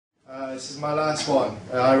This is my last one.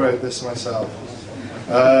 I wrote this myself.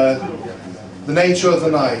 The nature of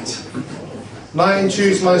the night. Night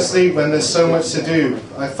intrudes my sleep when there's so much to do.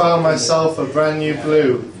 I found myself a brand new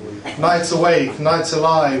blue. Night awake, night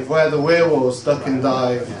alive, where the werewolves duck and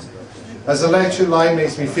dive. As electric light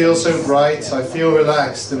makes me feel so bright, I feel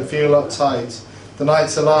relaxed and feel uptight. The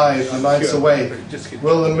night's alive, the night's awake.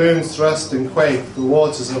 Will the moon thrust and quake the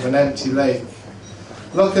waters of an empty lake?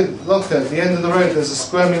 Look at the end of the road, there's a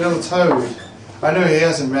squirmy little toad. I know he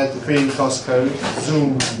hasn't read the Cream Cross Code.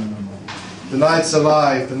 Zoom. The night's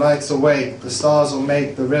alive, the night's awake. The stars will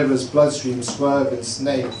make the river's bloodstream swerve and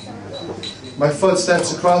snake. My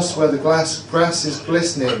footsteps across where the grass is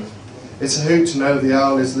glistening. It's a hoot to know the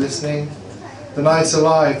owl is listening. The night's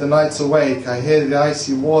alive, the night's awake. I hear the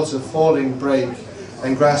icy water falling break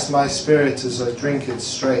and grasp my spirit as I drink it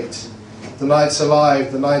straight. The night's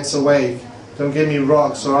alive, the night's awake. Don't give me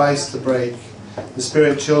rocks or ice to break. The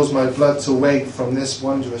spirit chills my blood to wake from this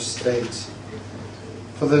wondrous state.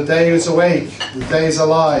 For the day is awake, the day is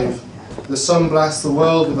alive. The sun blasts the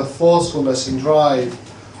world with a forcefulness and drive,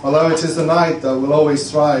 although it is the night that will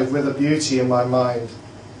always thrive with a beauty in my mind.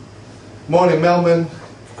 Morning, Milman.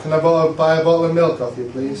 Can I buy a bottle of milk off you,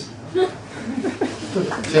 please?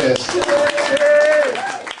 Cheers.